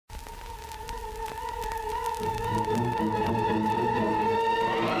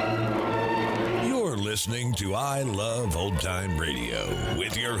You're listening to I Love Old Time Radio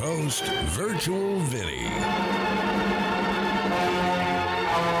with your host, Virtual Vinny.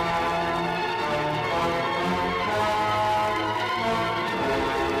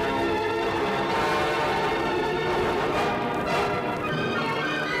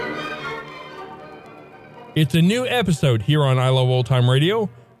 It's a new episode here on I Love Old Time Radio.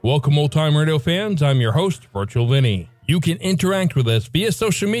 Welcome, Old Time Radio fans. I'm your host, Virtual Vinny. You can interact with us via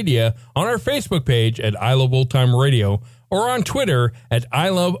social media on our Facebook page at I Love Old Time Radio or on Twitter at I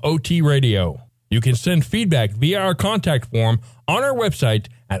Love OT Radio. You can send feedback via our contact form on our website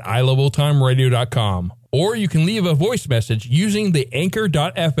at iloveoldtimeradio.com, or you can leave a voice message using the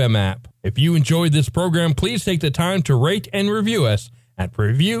Anchor.fm app. If you enjoyed this program, please take the time to rate and review us at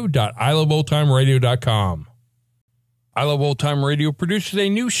review.iloveoldtimeradio.com. I Love Old Time Radio produces a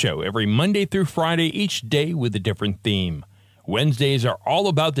new show every Monday through Friday, each day with a different theme. Wednesdays are all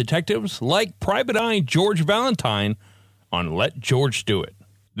about detectives, like Private Eye George Valentine on Let George Do It.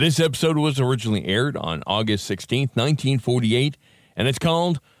 This episode was originally aired on August 16th, 1948, and it's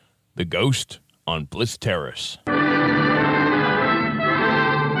called The Ghost on Bliss Terrace.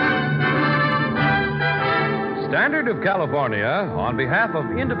 Standard of California, on behalf of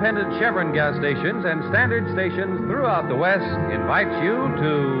independent Chevron gas stations and standard stations throughout the West, invites you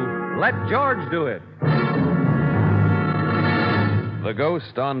to Let George Do It. The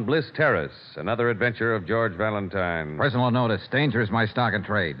Ghost on Bliss Terrace, another adventure of George Valentine. Personal notice, danger is my stock and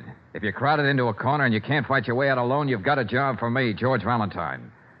trade. If you're crowded into a corner and you can't fight your way out alone, you've got a job for me, George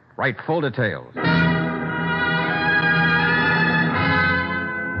Valentine. Write full details.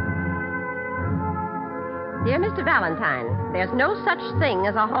 Dear Mr. Valentine, there's no such thing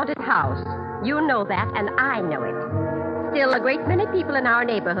as a haunted house. You know that, and I know it. Still, a great many people in our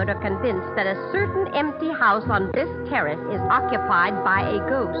neighborhood are convinced that a certain empty house on Bliss Terrace is occupied by a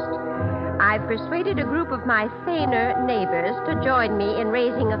ghost. I've persuaded a group of my saner neighbors to join me in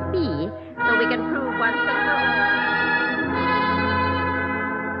raising a fee so we can prove once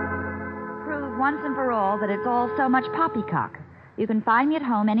and for all that it's all so much poppycock. You can find me at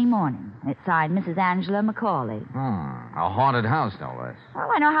home any morning. It's signed Mrs. Angela Macaulay. A haunted house, no less. Well,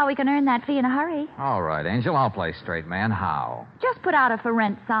 I know how we can earn that fee in a hurry. All right, Angel, I'll play straight man. How? Just put out a for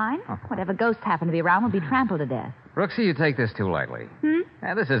rent sign. Whatever ghosts happen to be around will be trampled to death. Brooksy, you take this too lightly.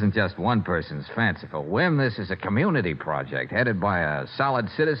 This isn't just one person's fanciful whim. This is a community project headed by a solid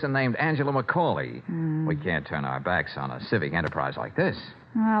citizen named Angela Macaulay. We can't turn our backs on a civic enterprise like this.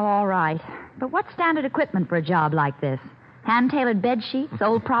 Well, all right. But what's standard equipment for a job like this? Hand-tailored bed sheets,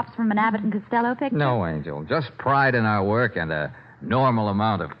 old props from an Abbott and Costello picture? No, Angel. Just pride in our work and a normal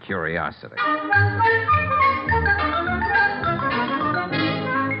amount of curiosity.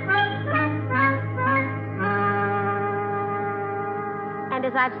 And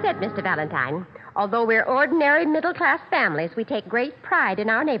as I've said, Mr. Valentine, although we're ordinary middle-class families, we take great pride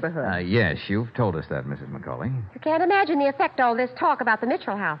in our neighborhood. Yes, you've told us that, Mrs. Macaulay. You can't imagine the effect all this talk about the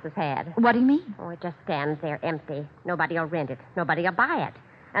Mitchell house has had. What do you mean? Oh, it just stands there empty. Nobody will rent it. Nobody will buy it.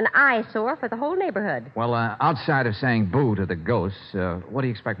 An eyesore for the whole neighborhood. Well, outside of saying boo to the ghosts, what do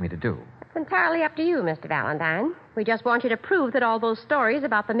you expect me to do? It's entirely up to you, Mr. Valentine. We just want you to prove that all those stories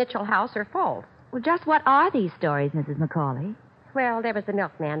about the Mitchell house are false. Well, just what are these stories, Mrs. Macaulay? Well, there was the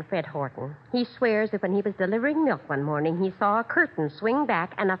milkman, Fred Horton. He swears that when he was delivering milk one morning, he saw a curtain swing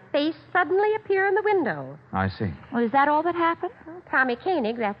back and a face suddenly appear in the window. I see. Well, is that all that happened? Well, Tommy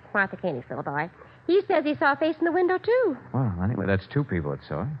Koenig, that's Martha Koenig's little boy, he says he saw a face in the window, too. Well, anyway, that's two people that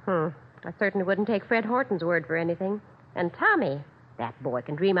saw it. I certainly wouldn't take Fred Horton's word for anything. And Tommy, that boy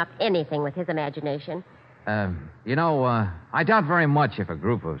can dream up anything with his imagination. I doubt very much if a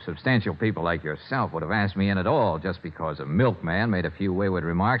group of substantial people like yourself would have asked me in at all just because a milkman made a few wayward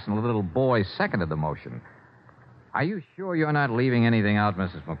remarks and a little boy seconded the motion. Are you sure you're not leaving anything out,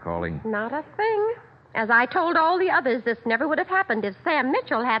 Mrs. Macaulay? Not a thing. As I told all the others, this never would have happened if Sam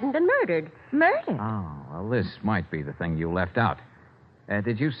Mitchell hadn't been murdered. Murdered? Oh, well, this might be the thing you left out.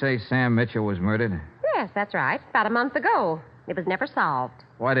 Did you say Sam Mitchell was murdered? Yes, that's right. About a month ago. It was never solved.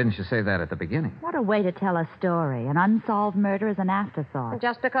 Why didn't you say that at the beginning? What a way to tell a story. An unsolved murder is an afterthought.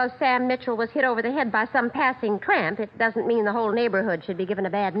 Just because Sam Mitchell was hit over the head by some passing tramp, it doesn't mean the whole neighborhood should be given a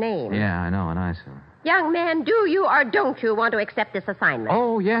bad name. Yeah, I know, an eyesore. Young man, do you or don't you want to accept this assignment?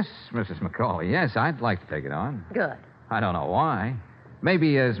 Oh, yes, Mrs. Macaulay. Yes, I'd like to take it on. Good. I don't know why.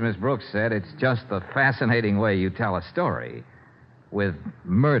 Maybe, as Miss Brooks said, it's just the fascinating way you tell a story, with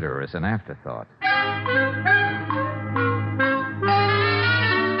murder as an afterthought.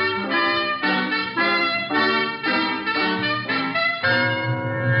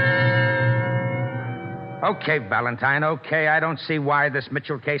 Okay, Valentine, okay. I don't see why this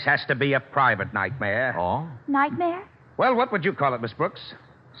Mitchell case has to be a private nightmare. Oh? Nightmare? Well, what would you call it, Miss Brooks?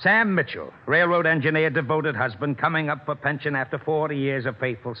 Sam Mitchell, railroad engineer, devoted husband, coming up for pension after 40 years of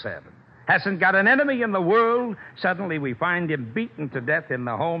faithful service. Hasn't got an enemy in the world. Suddenly we find him beaten to death in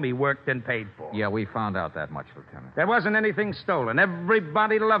the home he worked and paid for. Yeah, we found out that much, Lieutenant. There wasn't anything stolen.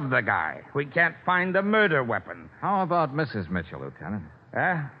 Everybody loved the guy. We can't find a murder weapon. How about Mrs. Mitchell, Lieutenant?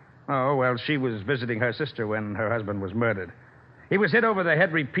 Huh? Oh, well, she was visiting her sister when her husband was murdered. He was hit over the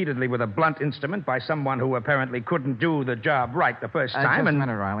head repeatedly with a blunt instrument by someone who apparently couldn't do the job right the first time. Just a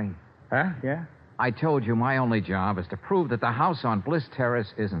minute, Riley. Huh? Yeah? I told you my only job is to prove that the house on Bliss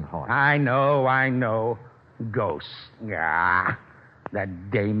Terrace isn't haunted. I know. Ghosts. Yeah.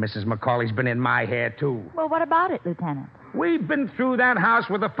 That dame, Mrs. McCauley's been in my hair, too. Well, what about it, Lieutenant? We've been through that house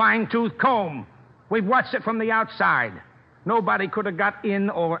with a fine-tooth comb. We've watched it from the outside. Nobody could have got in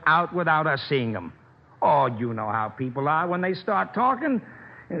or out without us seeing them. Oh, you know how people are when they start talking.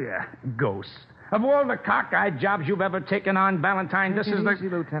 Yeah, ghosts. Of all the cockeyed jobs you've ever taken on, Valentine, this is the... Easy,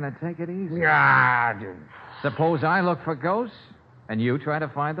 Lieutenant. Take it easy. Yeah. Suppose I look for ghosts, and you try to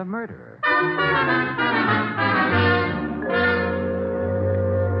find the murderer.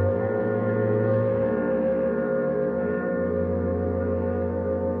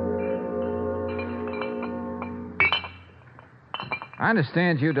 I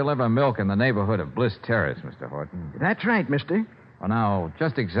understand you deliver milk in the neighborhood of Bliss Terrace, Mr. Horton. That's right, mister. Well, now,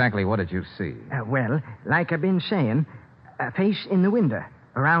 just exactly what did you see? Well, like I've been saying, a face in the window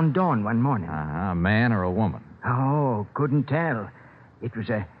around dawn one morning. A man or a woman? Oh, couldn't tell. It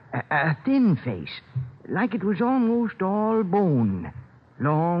was a thin face, like it was almost all bone.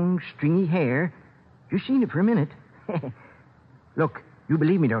 Long, stringy hair. Just seen it for a minute. Look, you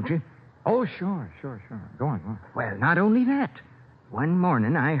believe me, don't you? Oh, sure. Go on. Well, not only that. One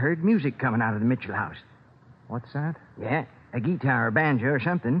morning, I heard music coming out of the Mitchell house. What's that? Yeah, a guitar or banjo or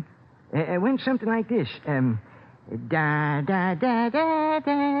something. It went something like this. Da, da, da, da,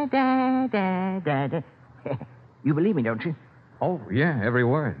 da, da, da, da, da. You believe me, don't you? Oh, yeah, every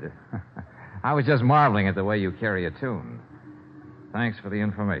word. I was just marveling at the way you carry a tune. Thanks for the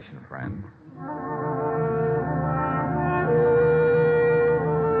information, friend.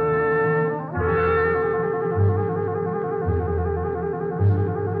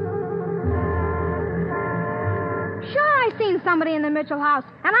 Somebody in the Mitchell house,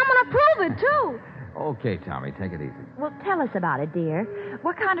 and I'm going to prove it, too. Okay, Tommy, take it easy. Well, tell us about it, dear.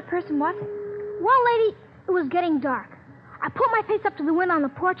 What kind of person was it? Well, lady, it was getting dark. I put my face up to the window on the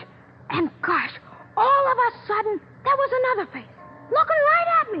porch, and gosh, all of a sudden, there was another face, looking right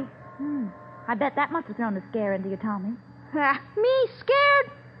at me. I bet that must have thrown a scare into you, Tommy. Me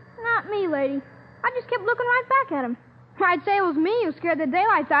scared? Not me, lady. I just kept looking right back at him. I'd say it was me who scared the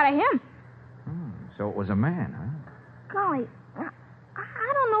daylights out of him. So it was a man, huh? Golly,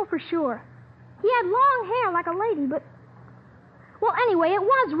 I don't know for sure. He had long hair like a lady, but... Well, anyway, it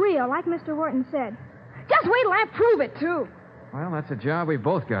was real, like Mr. Horton said. Just wait till I prove it, too. Well, that's a job we've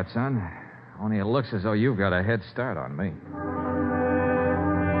both got, son. Only it looks as though you've got a head start on me.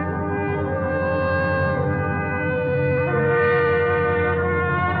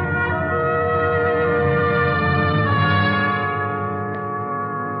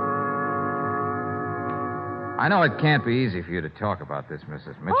 I know it can't be easy for you to talk about this,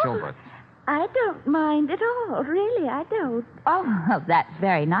 Mrs. Mitchell, but... I don't mind at all. Really, I don't. Oh, well, that's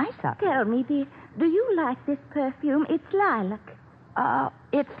very nice of you. Tell me, dear, do you like this perfume? It's lilac.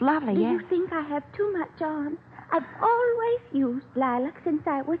 It's lovely, Do yes. you think I have too much on? I've always used lilac since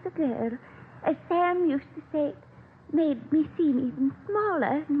I was a girl. As Sam used to say, it made me seem even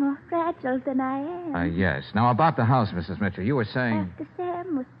smaller and more fragile than I am. Yes. Now, about the house, Mrs. Mitchell, you were saying... After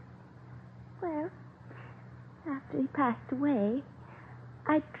Sam was... Well, after he passed away,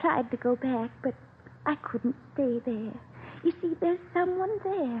 I tried to go back, but I couldn't stay there. You see, there's someone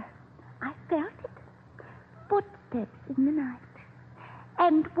there. I felt it. Footsteps in the night.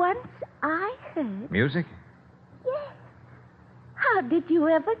 And once I heard... Music? Yes. How did you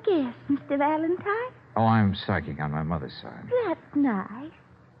ever guess, Mr. Valentine? Oh, I'm psychic on my mother's side. That's nice.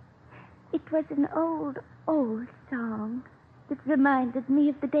 It was an old, old song that reminded me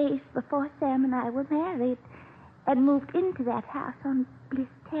of the days before Sam and I were married and moved into that house on Bliss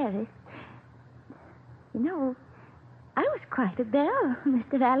Terrace. You know, I was quite a belle,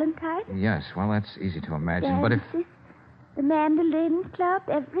 Mr. Valentine. Yes, well, that's easy to imagine, but if... Dances, the mandolin club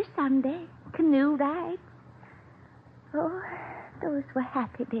every Sunday, canoe rides. Oh, those were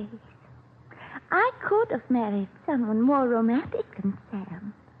happy days. I could have married someone more romantic than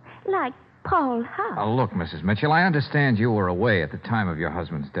Sam, like Paul House. Look, Mrs. Mitchell, I understand you were away at the time of your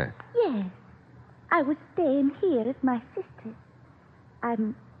husband's death. Yes. I was staying here at my sister's.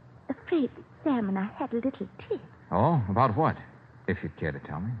 I'm afraid that Sam and I had a little tiff. Oh, about what? If you'd care to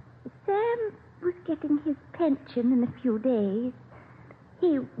tell me. Sam was getting his pension in a few days.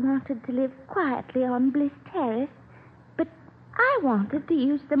 He wanted to live quietly on Bliss Terrace, but I wanted to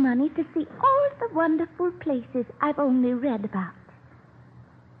use the money to see all the wonderful places I've only read about.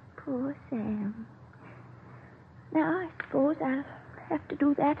 Poor Sam. Now, I suppose I'll have to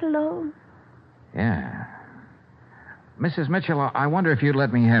do that alone. Yeah. Mrs. Mitchell, I wonder if you'd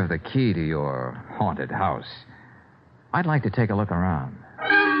let me have the key to your haunted house. I'd like to take a look around.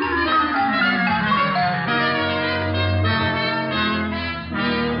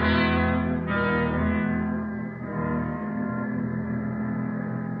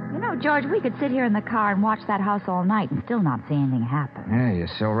 George, we could sit here in the car and watch that house all night and still not see anything happen. Yeah, you're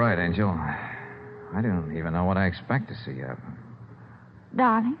so right, Angel. I don't even know what I expect to see happen.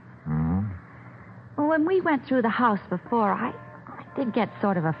 Darling? Hmm? Well, when we went through the house before, I did get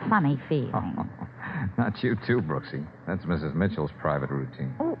sort of a funny feeling. Not you too, Brooksy. That's Mrs. Mitchell's private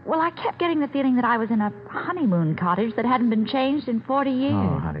routine. Oh, well, I kept getting the feeling that I was in a honeymoon cottage that hadn't been changed in 40 years.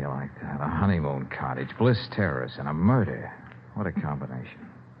 Oh, how do you like that? A honeymoon cottage, Bliss Terrace, and a murder. What a combination.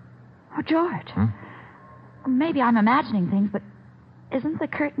 Oh, George. Maybe I'm imagining things, but isn't the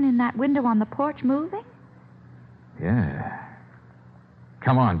curtain in that window on the porch moving? Yeah.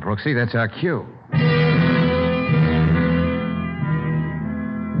 Come on, Brooksy, that's our cue.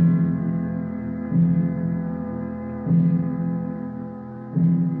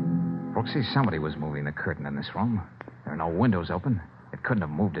 Brooksy, somebody was moving the curtain in this room. There are no windows open. It couldn't have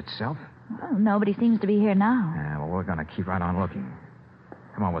moved itself. Well, nobody seems to be here now. Yeah, well, we're going to keep right on looking.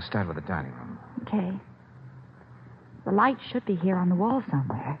 Come on, we'll start with the dining room. Okay. The light should be here on the wall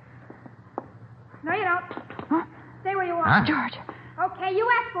somewhere. No, you don't. Huh? Stay where you are. Huh? George. Okay, you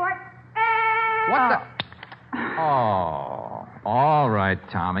asked for it. What the? Oh, all right,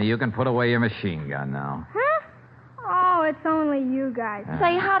 Tommy. You can put away your machine gun now. Huh? Oh, it's only you guys.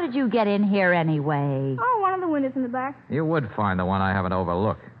 Say, how did you get in here anyway? Oh, one of the windows in the back. You would find the one I haven't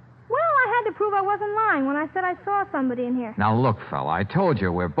overlooked. Well, I had to prove I wasn't lying when I said I saw somebody in here. Now, look, fella, I told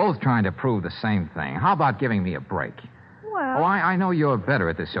you we're both trying to prove the same thing. How about giving me a break? Well... Oh, I know you're better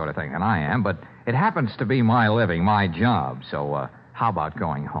at this sort of thing than I am, but it happens to be my living, my job. So, how about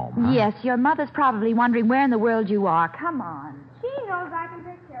going home? Huh? Yes, your mother's probably wondering where in the world you are. Come on. She knows I can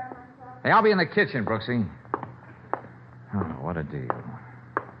take care of myself. Hey, I'll be in the kitchen, Brooksy. Oh, what a deal.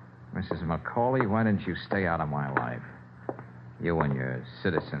 Mrs. McCauley, why didn't you stay out of my life? You and your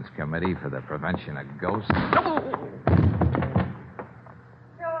Citizens Committee for the Prevention of Ghosts. George?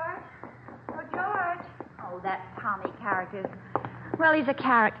 Oh, George. Oh, that Tommy character. Well, he's a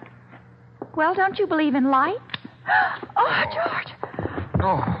character. Well, don't you believe in light? Oh, George.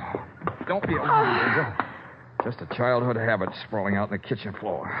 Oh, don't be alarmed, Angel. Just a childhood habit sprawling out on the kitchen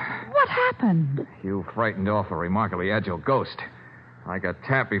floor. What happened? You frightened off a remarkably agile ghost. I got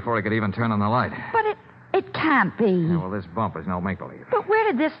tapped before I could even turn on the light. But it can't be. Yeah, well, this bump is no make-believe. But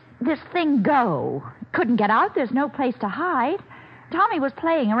where did this thing go? Couldn't get out. There's no place to hide. Tommy was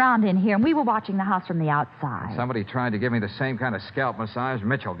playing around in here, and we were watching the house from the outside. Somebody tried to give me the same kind of scalp massage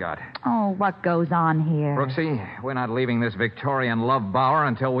Mitchell got. Oh, what goes on here? Brooksy, we're not leaving this Victorian love bower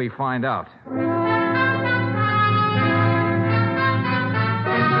until we find out.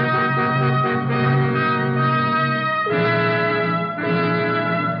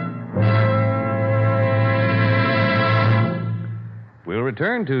 We'll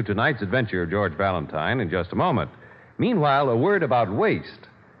return to tonight's adventure of George Valentine in just a moment. Meanwhile, a word about waste.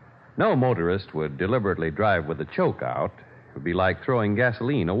 No motorist would deliberately drive with the choke out. It would be like throwing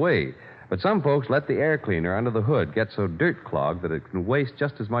gasoline away. But some folks let the air cleaner under the hood get so dirt-clogged that it can waste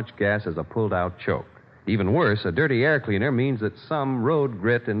just as much gas as a pulled-out choke. Even worse, a dirty air cleaner means that some road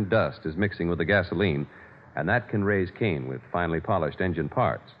grit and dust is mixing with the gasoline, and that can raise Cain with finely polished engine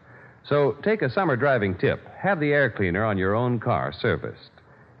parts. So take a summer driving tip. Have the air cleaner on your own car serviced.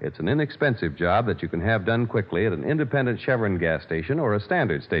 It's an inexpensive job that you can have done quickly at an independent Chevron gas station or a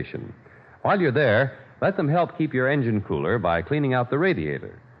standard station. While you're there, let them help keep your engine cooler by cleaning out the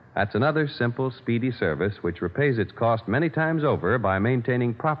radiator. That's another simple, speedy service which repays its cost many times over by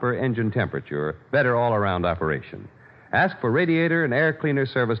maintaining proper engine temperature, better all-around operation. Ask for radiator and air cleaner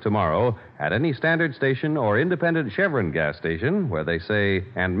service tomorrow at any standard station or independent Chevron gas station where they say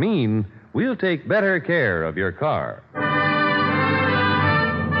and mean, we'll take better care of your car.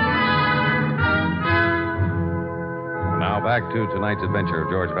 Now back to tonight's adventure of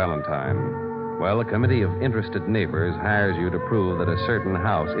George Valentine. Well, a committee of interested neighbors hires you to prove that a certain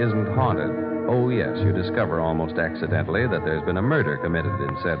house isn't haunted. Oh, yes, you discover almost accidentally that there's been a murder committed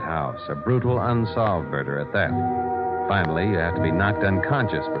in said house, a brutal, unsolved murder at that. Finally, you have to be knocked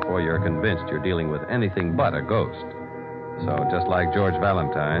unconscious before you're convinced you're dealing with anything but a ghost. So, just like George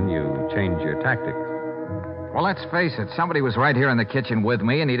Valentine, you change your tactics. Well, let's face it. Somebody was right here in the kitchen with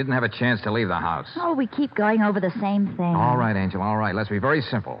me, and he didn't have a chance to leave the house. Oh, we keep going over the same thing. All right, Angel, all right. Let's be very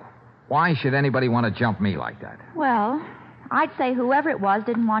simple. Why should anybody want to jump me like that? Well, I'd say whoever it was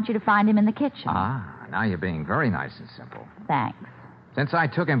didn't want you to find him in the kitchen. Ah, now you're being very nice and simple. Thanks. Since I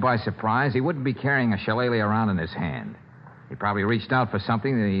took him by surprise, he wouldn't be carrying a shillelagh around in his hand. He probably reached out for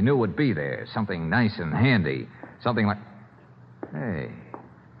something that he knew would be there, something nice and handy, something like... Hey,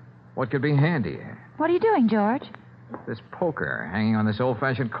 what could be handy here? What are you doing, George? This poker hanging on this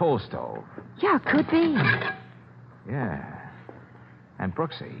old-fashioned coal stove. Yeah, could be. Yeah. And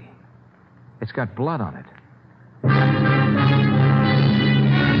Brooksy, it's got blood on it.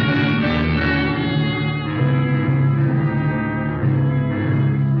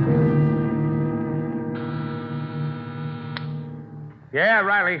 Yeah,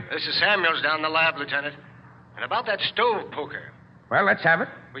 Riley. This is Samuels down in the lab, Lieutenant. And about that stove poker. Well, let's have it.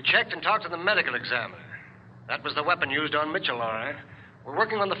 We checked and talked to the medical examiner. That was the weapon used on Mitchell, all right. We're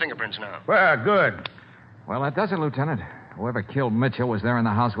working on the fingerprints now. Well, good. Well, that does it, Lieutenant. Whoever killed Mitchell was there in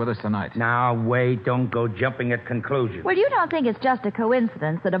the house with us tonight. Now, wait. Don't go jumping at conclusions. Well, you don't think it's just a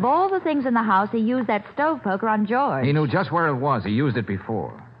coincidence that of all the things in the house, he used that stove poker on George? He knew just where it was. He used it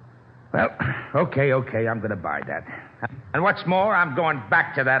before. Well, okay. I'm going to buy that. And what's more, I'm going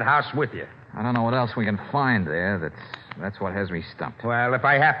back to that house with you. I don't know what else we can find there. That's what has me stumped. Well, if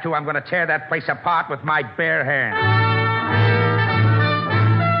I have to, I'm going to tear that place apart with my bare hands.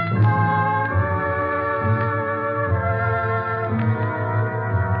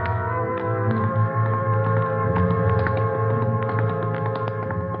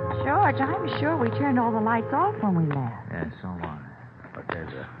 George, I'm sure we turned all the lights off when we left. Yeah, so on. But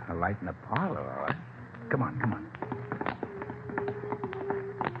there's a light in the parlor, all right. Come on.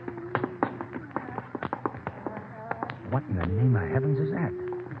 What in the name of heavens is that?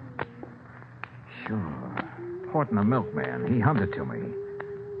 Sure. Horton, the milkman. He hummed it to me.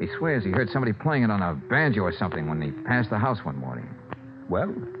 He swears he heard somebody playing it on a banjo or something when he passed the house one morning.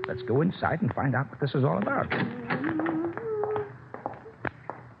 Well, let's go inside and find out what this is all about.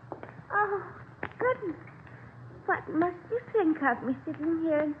 Oh, goodness. What must you think of me sitting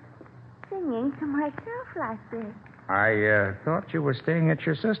here and singing to myself like this? I thought you were staying at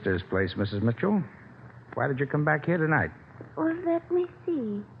your sister's place, Mrs. Mitchell. Why did you come back here tonight? Well, let me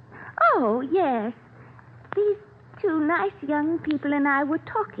see. Oh, yes. These two nice young people and I were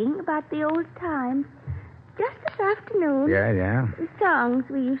talking about the old times just this afternoon. Yeah. The songs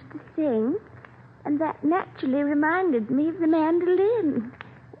we used to sing. And that naturally reminded me of the mandolin.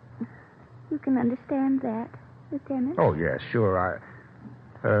 You can understand that, Lieutenant? Oh, yes, sure.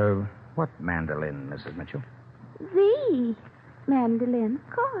 What mandolin, Mrs. Mitchell? The mandolin,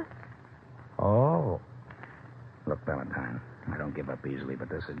 of course. Oh. Look, Valentine, I don't give up easily, but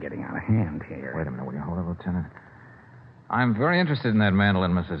this is getting out of hand here. Wait a minute, will you hold it, Lieutenant? I'm very interested in that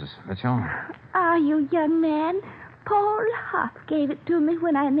mandolin, Mrs. Mitchell. Ah, you young man. Paul Huff gave it to me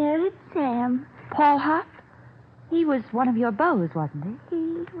when I married Sam. Paul Huff? He was one of your beaux, wasn't he?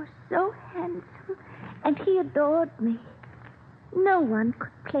 He was so handsome, and he adored me. No one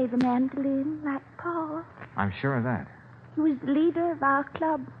could play the mandolin like Paul. I'm sure of that. He was the leader of our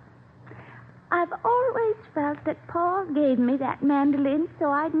club. I've always felt that Paul gave me that mandolin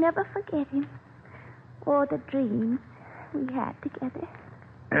so I'd never forget him. Or the dreams we had together.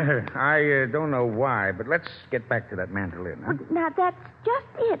 I don't know why, but let's get back to that mandolin, huh? Now, that's just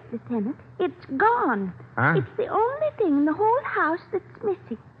it, Lieutenant. It's gone. Huh? It's the only thing in the whole house that's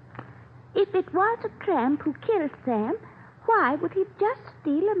missing. If it was a tramp who killed Sam, why would he just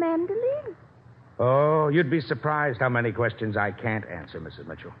steal a mandolin? Oh, you'd be surprised how many questions I can't answer, Mrs.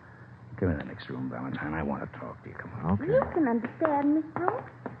 Mitchell. Come in the next room, Valentine. I want to talk to you. Come on. Okay. You can understand, Miss Brooks.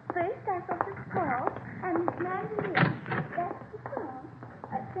 First, I thought it was Paul, and his mandolin. That's the song.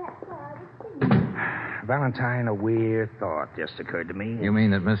 That's why I was singing. Valentine, a weird thought just occurred to me. You mean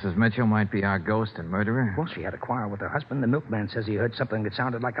that Mrs. Mitchell might be our ghost and murderer? Well, she had a quarrel with her husband. The milkman says he heard something that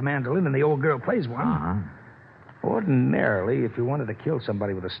sounded like a mandolin, and the old girl plays one. Uh-huh. Ordinarily, if you wanted to kill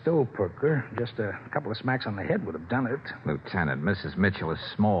somebody with a stove poker, just a couple of smacks on the head would have done it. Lieutenant, Mrs. Mitchell is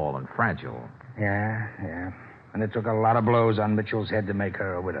small and fragile. Yeah. And it took a lot of blows on Mitchell's head to make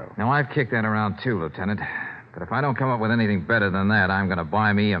her a widow. Now, I've kicked that around, too, Lieutenant. But if I don't come up with anything better than that, I'm going to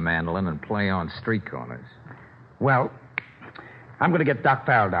buy me a mandolin and play on street corners. Well, I'm going to get Doc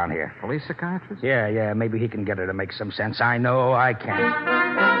Farrell down here. Police psychiatrist? Yeah. Maybe he can get her to make some sense. I know I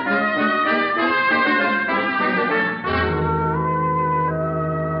can.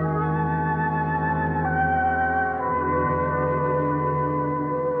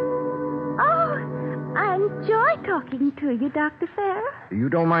 talking to you, Dr. Farrell. You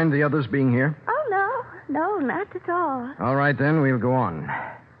don't mind the others being here? Oh, no, not at all. All right, then, we'll go on.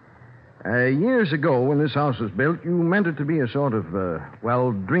 Years ago, when this house was built, you meant it to be a sort of,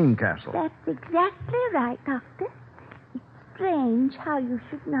 dream castle. That's exactly right, Doctor. It's strange how you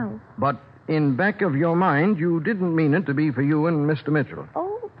should know. But in back of your mind, you didn't mean it to be for you and Mr. Mitchell.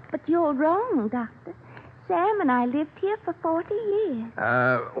 Oh, but you're wrong, Doctor. Sam and I lived here for 40 years.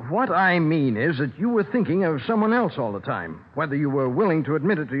 What I mean is that you were thinking of someone else all the time, whether you were willing to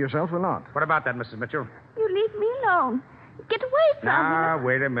admit it to yourself or not. What about that, Mrs. Mitchell? You leave me alone. Get away from me. Now,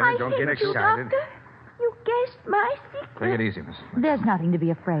 wait a minute. Don't get excited. You, Doctor. You guessed my secret. Take it easy, Mrs. Mitchell. There's nothing to be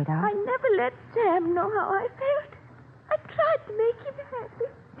afraid of. I never let Sam know how I felt. I tried to make him happy.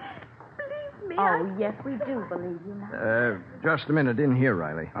 Believe me. Oh, yes, we do believe you now. Just a minute. In here,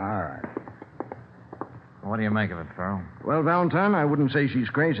 Riley. All right. What do you make of it, Farrell? Well, Valentine, I wouldn't say she's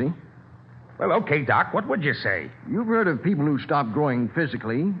crazy. Well, okay, Doc. What would you say? You've heard of people who stop growing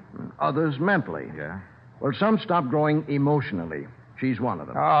physically, others mentally. Yeah? Well, some stop growing emotionally. She's one of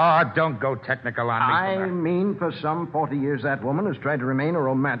them. Oh, don't go technical on me. I mean, for some 40 years, that woman has tried to remain a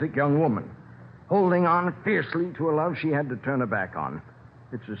romantic young woman, holding on fiercely to a love she had to turn her back on.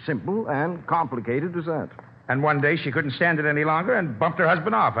 It's as simple and complicated as that. And one day she couldn't stand it any longer and bumped her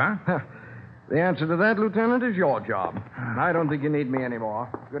husband off, huh? The answer to that, Lieutenant, is your job. I don't think you need me anymore.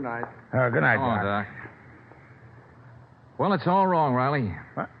 Good night. Good night, Oh, Doc. Doc. Well, it's all wrong, Riley.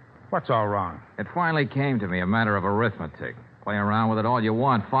 What's all wrong? It finally came to me, a matter of arithmetic. Play around with it all you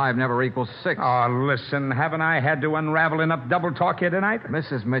want. 5 never equals 6. Oh, listen, haven't I had to unravel enough double talk here tonight?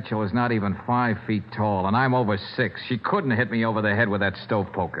 Mrs. Mitchell is not even 5 feet tall, and I'm over 6. She couldn't hit me over the head with that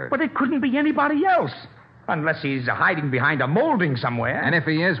stove poker. But it couldn't be anybody else. Unless he's hiding behind a molding somewhere. And if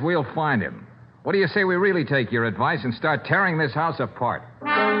he is, we'll find him. What do you say we really take your advice and start tearing this house apart?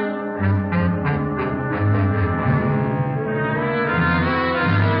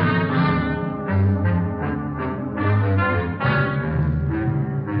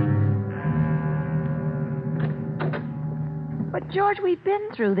 But, George, we've been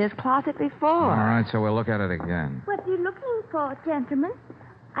through this closet before. All right, so we'll look at it again. What are you looking for, gentlemen?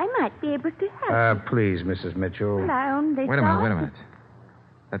 I might be able to help. Please, Mrs. Mitchell. Well, I only Wait a thought... minute.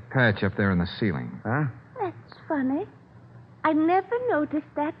 That patch up there in the ceiling. Huh? That's funny. I never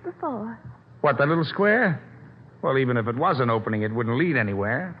noticed that before. What, that little square? Well, even if it was an opening, it wouldn't lead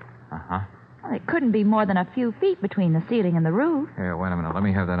anywhere. Uh-huh. Well, it couldn't be more than a few feet between the ceiling and the roof. Here, wait a minute. Let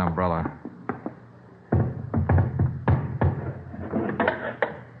me have that umbrella.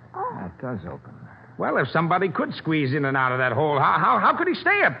 That does open. Well, if somebody could squeeze in and out of that hole, how could he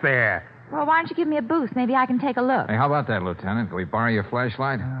stay up there? Well, why don't you give me a boost? Maybe I can take a look. Hey, how about that, Lieutenant? Can we borrow your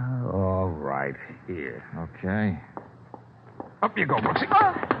flashlight? All right. Here. Okay. Up you go, Brooksy.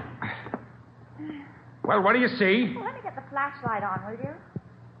 Well, what do you see? Let me get the flashlight on, will you?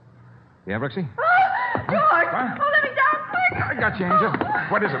 Yeah, Brooksy? Oh, George! What? Oh, let me down, quick! I got you, Angel.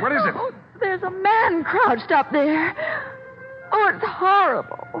 What is it? What is it? Oh, there's a man crouched up there. Oh, it's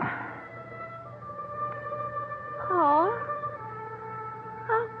horrible. Paul?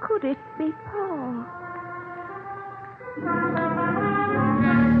 How could it be Paul?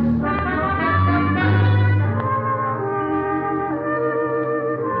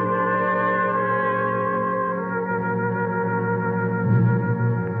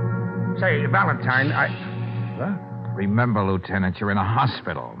 Say, Valentine, Remember, Lieutenant, you're in a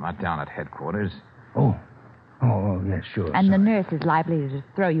hospital, not down at headquarters. Oh, yes, sure. And the nurse is likely to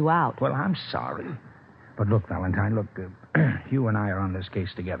throw you out. Well, I'm sorry. But look, Valentine, you and I are on this case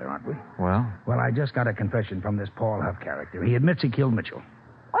together, aren't we? Well? Well, I just got a confession from this Paul Huff character. He admits he killed Mitchell.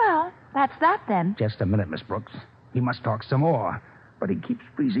 Well, that's that then. Just a minute, Miss Brooks. He must talk some more. But he keeps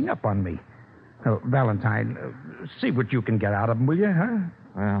freezing up on me. Valentine, see what you can get out of him, will you, huh?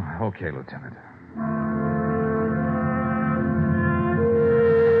 Well, okay, Lieutenant.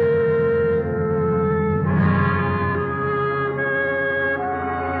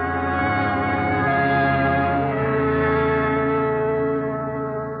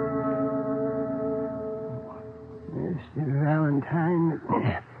 Mr. Valentine,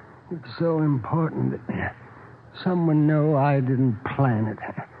 it's so important that someone know I didn't plan it.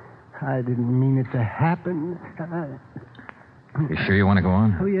 I didn't mean it to happen. You sure you want to go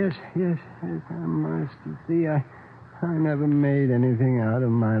on? Oh, yes, I must. You see, I never made anything out of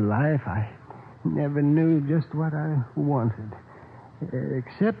my life. I never knew just what I wanted.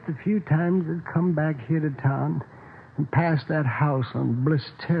 Except the few times I'd come back here to town and pass that house on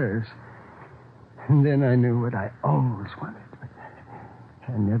Bliss Terrace. And then I knew what I always wanted, but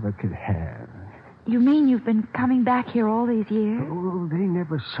I never could have. You mean you've been coming back here all these years? Oh, they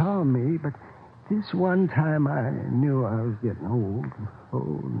never saw me, but this one time I knew I was getting old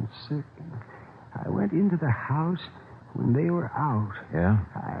and sick. And I went into the house when they were out. Yeah?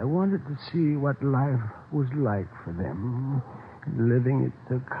 I wanted to see what life was like for them, living it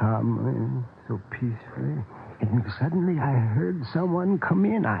so calmly and so peacefully. And suddenly I heard someone come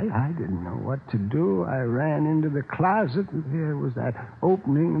in. I didn't know what to do. I ran into the closet, and there was that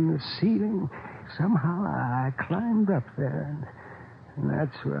opening in the ceiling. Somehow I climbed up there, and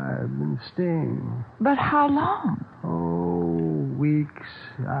that's where I've been staying. But how long? Oh, weeks.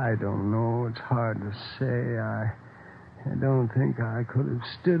 I don't know. It's hard to say. I don't think I could have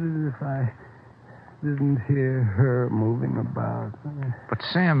stood it if I didn't hear her moving about. But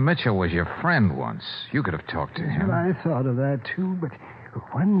Sam Mitchell was your friend once. You could have talked to him. Well, I thought of that, too, but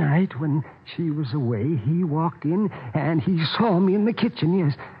one night when she was away, he walked in and he saw me in the kitchen,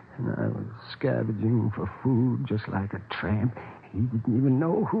 yes. And I was scavenging for food just like a tramp. He didn't even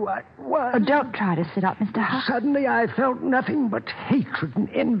know who I was. Oh, don't try to sit up, Mr. Huff. Suddenly I felt nothing but hatred and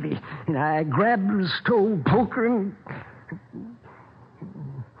envy. And I grabbed the stove poker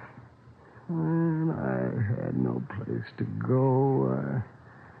and I had no place to go.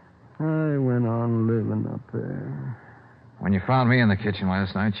 I went on living up there. When you found me in the kitchen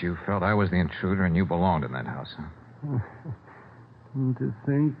last night, you felt I was the intruder and you belonged in that house, huh? And to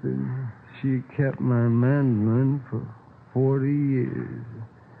think that she kept my mandolin for 40 years.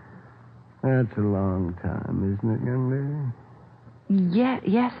 That's a long time, isn't it, young lady?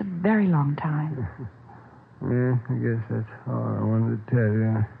 Yes, a very long time. Yeah, I guess that's all I wanted to tell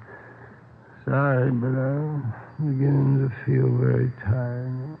you. Sorry, but I'm beginning to feel very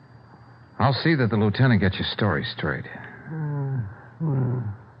tired. I'll see that the lieutenant gets your story straight. Well,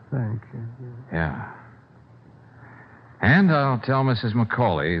 thank you. Yeah. And I'll tell Mrs.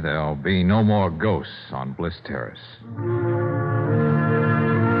 McCauley there'll be no more ghosts on Bliss Terrace.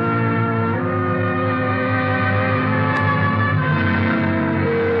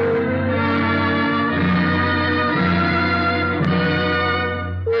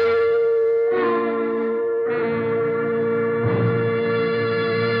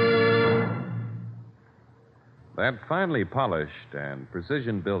 That finely polished and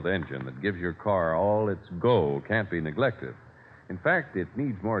precision-built engine that gives your car all its go can't be neglected. In fact, it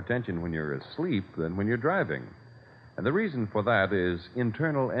needs more attention when you're asleep than when you're driving. And the reason for that is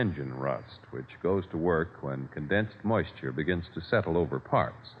internal engine rust, which goes to work when condensed moisture begins to settle over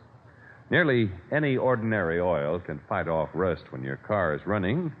parts. Nearly any ordinary oil can fight off rust when your car is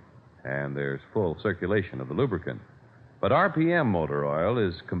running and there's full circulation of the lubricant. But RPM motor oil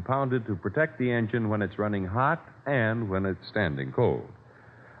is compounded to protect the engine when it's running hot and when it's standing cold.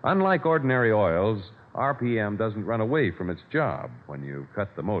 Unlike ordinary oils, RPM doesn't run away from its job when you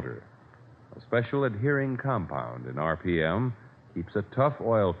cut the motor. A special adhering compound in RPM keeps a tough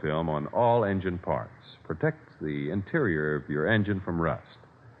oil film on all engine parts, protects the interior of your engine from rust.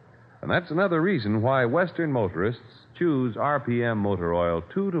 And that's another reason why Western motorists choose RPM motor oil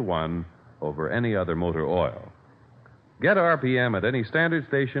 2-to-1 over any other motor oil. Get RPM at any standard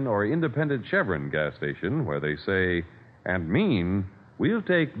station or independent Chevron gas station where they say and mean, we'll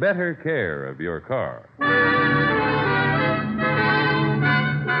take better care of your car.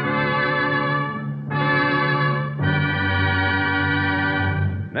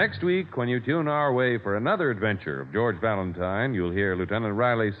 Next week, when you tune our way for another adventure of George Valentine, you'll hear Lieutenant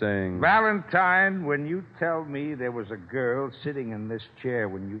Riley saying, Valentine, when you tell me there was a girl sitting in this chair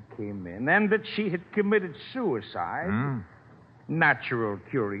when you came in, and that she had committed suicide, natural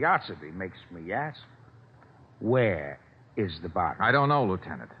curiosity makes me ask, where is the body? I don't know,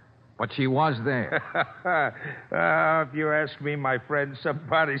 Lieutenant, but she was there. If you ask me, my friend,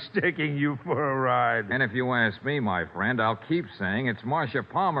 somebody's taking you for a ride. And if you ask me, my friend, I'll keep saying it's Marcia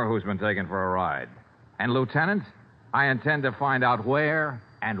Palmer who's been taken for a ride. And, Lieutenant, I intend to find out where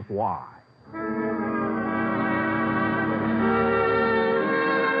and why.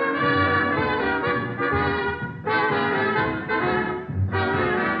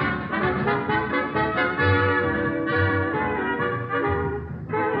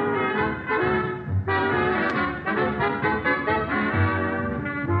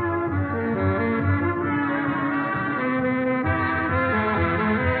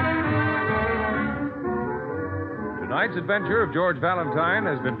 Tonight's adventure of George Valentine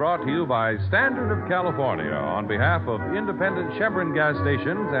has been brought to you by Standard of California on behalf of independent Chevron gas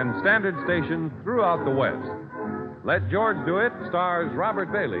stations and standard stations throughout the West. Let George Do It stars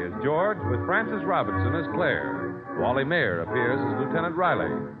Robert Bailey as George with Frances Robinson as Claire. Wally Mayer appears as Lieutenant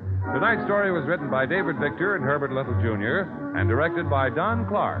Riley. Tonight's story was written by David Victor and Herbert Little, Jr. and directed by Don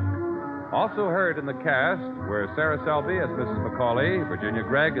Clark. Also heard in the cast were Sarah Selby as Mrs. McCauley, Virginia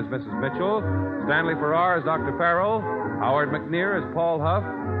Gregg as Mrs. Mitchell, Stanley Farrar as Dr. Farrell, Howard McNear as Paul Huff,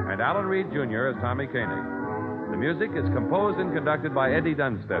 and Alan Reed Jr. as Tommy Koenig. The music is composed and conducted by Eddie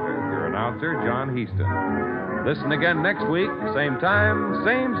Dunstetter, your announcer, John Heaston. Listen again next week, same time,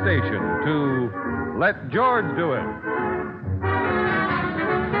 same station, to Let George Do It.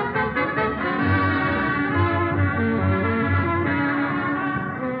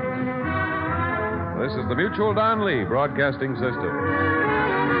 This is the Mutual Don Lee Broadcasting System.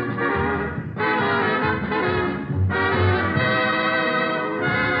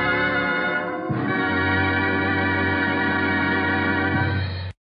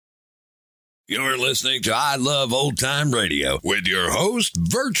 You're listening to I Love Old Time Radio with your host,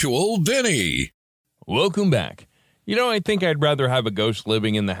 Virtual Vinny. Welcome back. You know, I think I'd rather have a ghost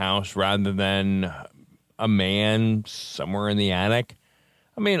living in the house rather than a man somewhere in the attic.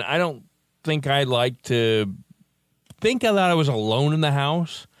 I mean, I don't think I'd like to think that I was alone in the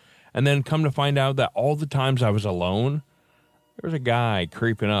house and then come to find out that all the times I was alone, there was a guy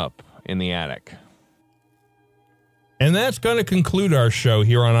creeping up in the attic. And that's going to conclude our show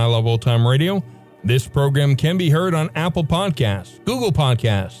here on I Love Old Time Radio. This program can be heard on Apple Podcasts, Google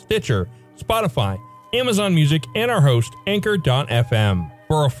Podcasts, Stitcher, Spotify, Amazon Music, and our host, Anchor.fm.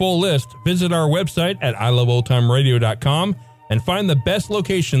 For a full list, visit our website at iloveoldtimeradio.com and find the best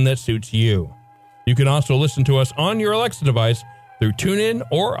location that suits you. You can also listen to us on your Alexa device through TuneIn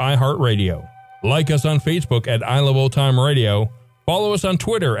or iHeartRadio. Like us on Facebook at I Love Old Time Radio. Follow us on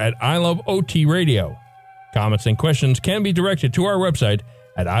Twitter at I Love OT Radio. Comments and questions can be directed to our website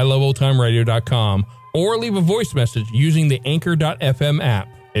at iloveoldtimeradio.com or leave a voice message using the Anchor.fm app.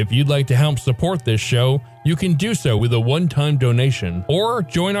 If you'd like to help support this show, you can do so with a one-time donation or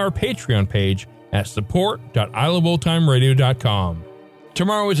join our Patreon page at support.iloveoldtimeradio.com.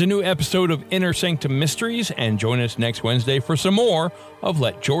 Tomorrow is a new episode of Inner Sanctum Mysteries, and join us next Wednesday for some more of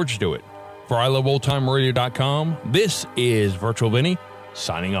Let George Do It. For iloveoldtimeradio.com, this is Virtual Vinny,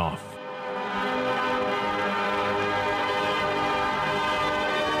 signing off.